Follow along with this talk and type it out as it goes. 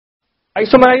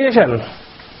Isomerization.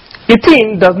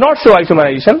 Ethene does not show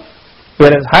isomerization,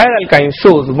 whereas higher alkyne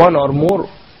shows one or more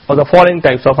of the following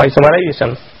types of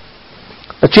isomerization.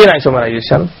 The chain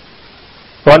isomerization.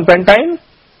 1-pentyne,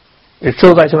 it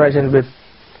shows isomerization with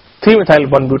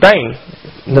 3-methyl-1-butene.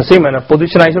 In the same manner,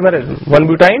 position isomerism.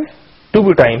 1-butene,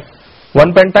 2-butene.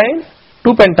 1-pentyne,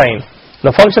 2-pentyne.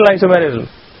 The functional isomerism.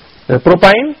 The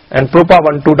propyne and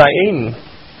propa-1,2-diene.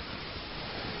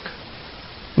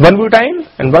 1-butene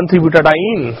and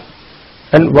 1,3-butadiene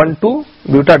and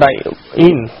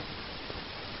 1,2-butadiene.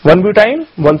 1-butene,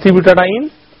 1,3-butadiene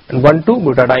and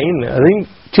 1,2-butadiene. Ring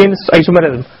chain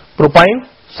isomerism. Propyne,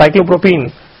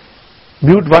 cyclopropene.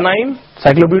 But-1-ine,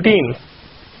 cyclobutene.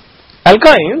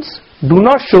 Alkynes do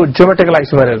not show geometrical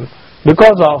isomerism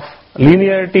because of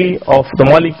linearity of the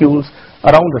molecules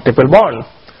around the triple bond.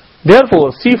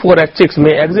 Therefore, C4H6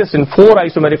 may exist in 4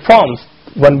 isomeric forms: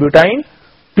 1-butene,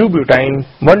 2-butene,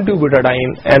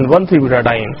 1,2-butadiene and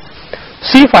 1,3-butadiene.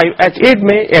 C5H8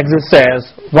 may exist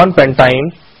as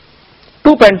 1-pentyne,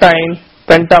 2-pentyne,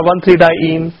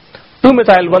 penta-1,3-diene,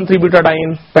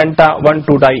 2-methyl-1,3-butadiene,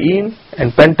 penta-1,2-diene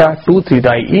and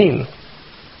penta-2,3-diene.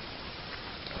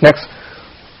 Next,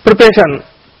 preparation.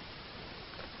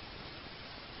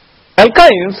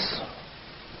 Alkynes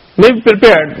may be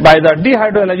prepared by the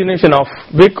dehydrohalogenation of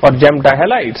Wick or Gem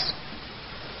dihalides.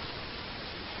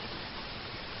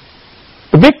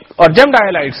 Wick or Gem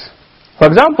dihalides, for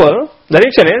example, the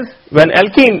reaction is when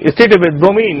alkene is treated with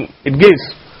bromine, it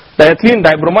gives the ethylene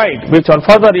dibromide, which on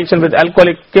further reaction with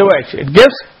alcoholic KOH, it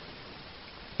gives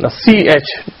the CH,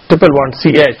 triple bond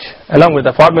CH, along with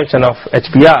the formation of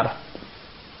HBr.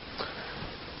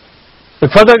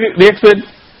 It further reacts with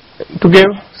to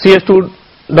give CH2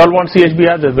 double bond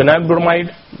CHBr, there is vinyl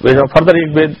bromide, which further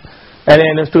reacts with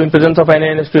NaNH2. In presence of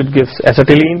NaNH2, it gives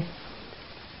acetylene.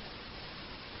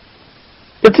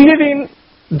 Ethylene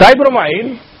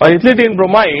dibromide or ethylene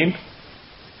bromide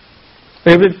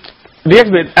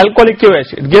reacts with alcoholic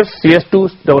KOH, it gives CH2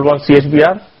 double bond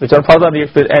CHBr, which on further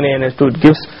reacts with NaNH2, it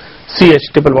gives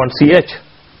CH triple bond CH.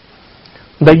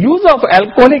 The use of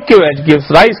alcoholic KOH gives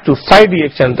rise to side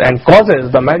reactions and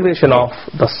causes the migration of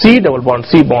the C double bond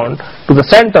C bond to the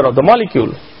center of the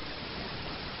molecule.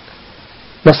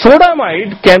 The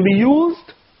sodamide can be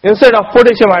used instead of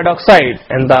potassium hydroxide,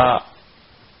 and the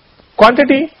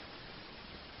quantity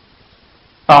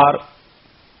are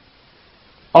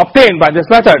obtained by this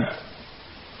method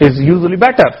is usually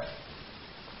better.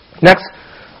 Next,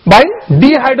 by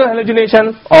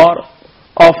dehydrohalogenation or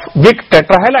of Wick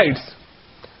tetrahalides.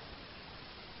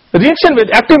 Reaction with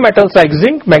active metals like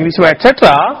zinc, magnesium,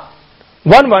 etc.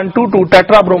 1,1,2,2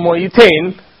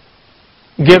 tetrabromoethane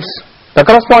gives the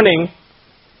corresponding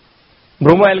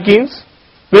bromoalkenes,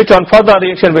 which on further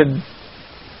reaction with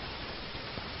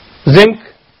zinc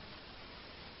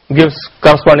gives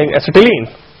corresponding acetylene.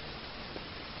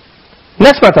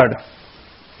 Next method,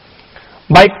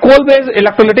 by coal-based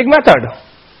electrolytic method.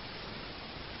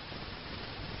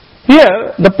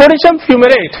 Here the potassium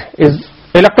fumarate is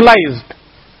electrolyzed,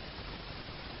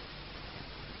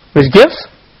 which gives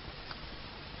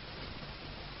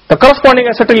the corresponding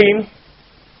acetylene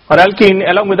or alkene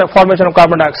along with the formation of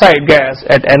carbon dioxide gas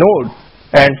at anode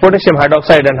and potassium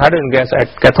hydroxide and hydrogen gas at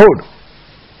cathode.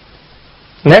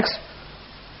 Next,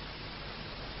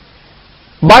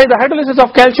 by the hydrolysis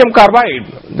of calcium carbide,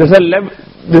 this is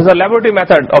a laboratory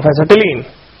method of acetylene.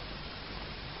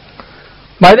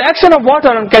 By the action of water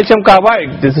on calcium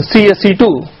carbide, this is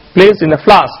CaC2 placed in a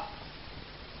flask,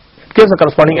 it gives the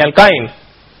corresponding alkyne.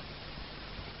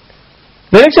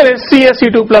 The reaction is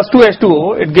CaC2 plus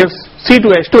 2H2O, it gives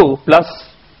C2H2 plus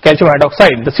calcium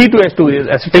hydroxide. The C2H2 is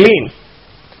acetylene.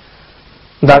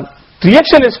 The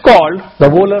reaction is called the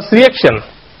Woller's reaction.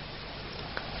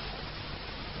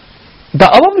 The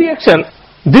above reaction,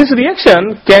 this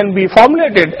reaction can be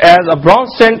formulated as a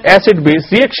Bronsted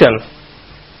acid-base reaction,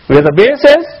 where the base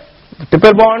is the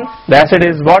triple bond, the acid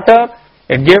is water,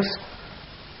 it gives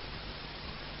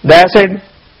the acid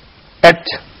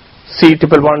HC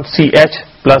triple bond CH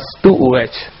plus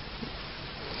 2OH.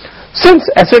 Since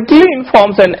acetylene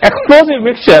forms an explosive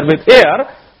mixture with air,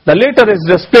 the latter is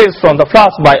displaced from the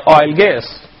flask by oil gas.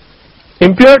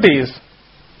 Impurities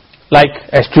like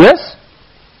H2S,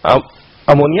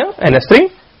 ammonia,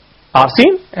 NH3,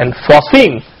 arsine and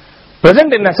phosphine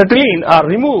present in acetylene are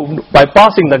removed by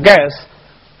passing the gas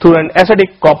through an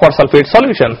acidic copper sulfate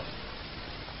solution.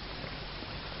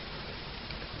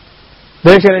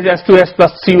 The reaction is H2S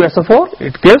plus CuSO4,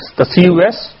 it gives the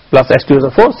CuS plus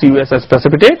H2SO4, CuS as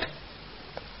precipitate.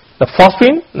 The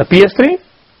phosphine, the PS3,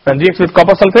 when reacts with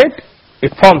copper sulfate,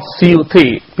 it forms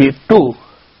Cu3, P2,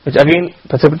 which again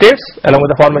precipitates along with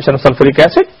the formation of sulfuric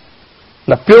acid.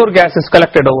 the pure gas is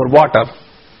collected over water.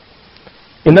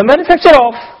 In the manufacture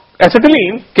of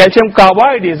acetylene, calcium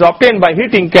carbide is obtained by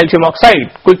heating calcium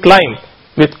oxide, quicklime,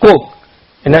 with coke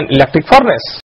in an electric furnace.